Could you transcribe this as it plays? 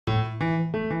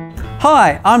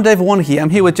Hi, I'm David Warnocky. I'm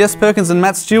here with Jess Perkins and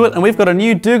Matt Stewart, and we've got a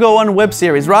new Do Go On web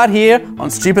series right here on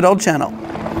Stupid Old Channel.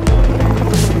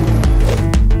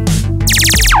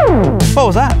 What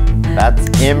was that? That's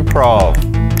improv.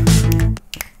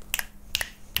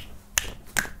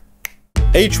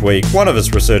 Each week, one of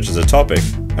us researches a topic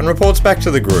and reports back to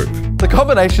the group. The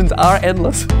combinations are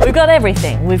endless. We've got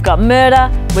everything. We've got murder,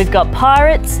 we've got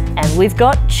pirates, and we've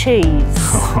got cheese.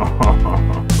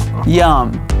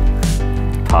 Yum.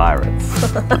 Pirates.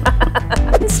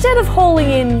 Instead of hauling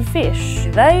in fish,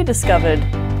 they discovered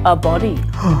a body.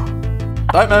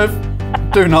 Don't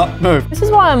move. Do not move. This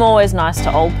is why I'm always nice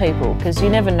to old people, because you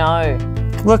never know.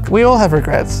 Look, we all have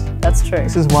regrets. That's true.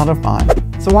 This is one of mine.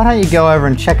 So why don't you go over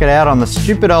and check it out on the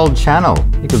Stupid Old Channel?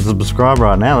 You can subscribe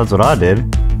right now, that's what I did.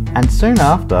 And soon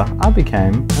after, I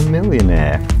became a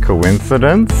millionaire.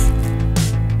 Coincidence?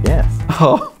 Yes.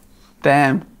 Oh,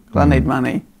 damn. I need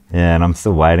money. Yeah, and I'm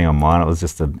still waiting on mine. It was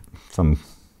just some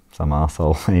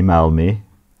asshole emailed me.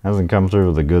 Hasn't come through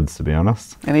with the goods, to be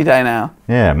honest. Any day now.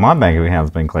 Yeah, my bank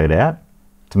account's been cleared out.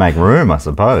 To make room, I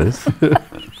suppose. Is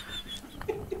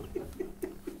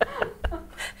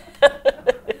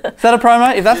that a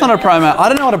promo? If that's not a promo, I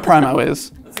don't know what a promo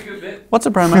is. That's a good bit. What's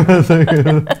a promo?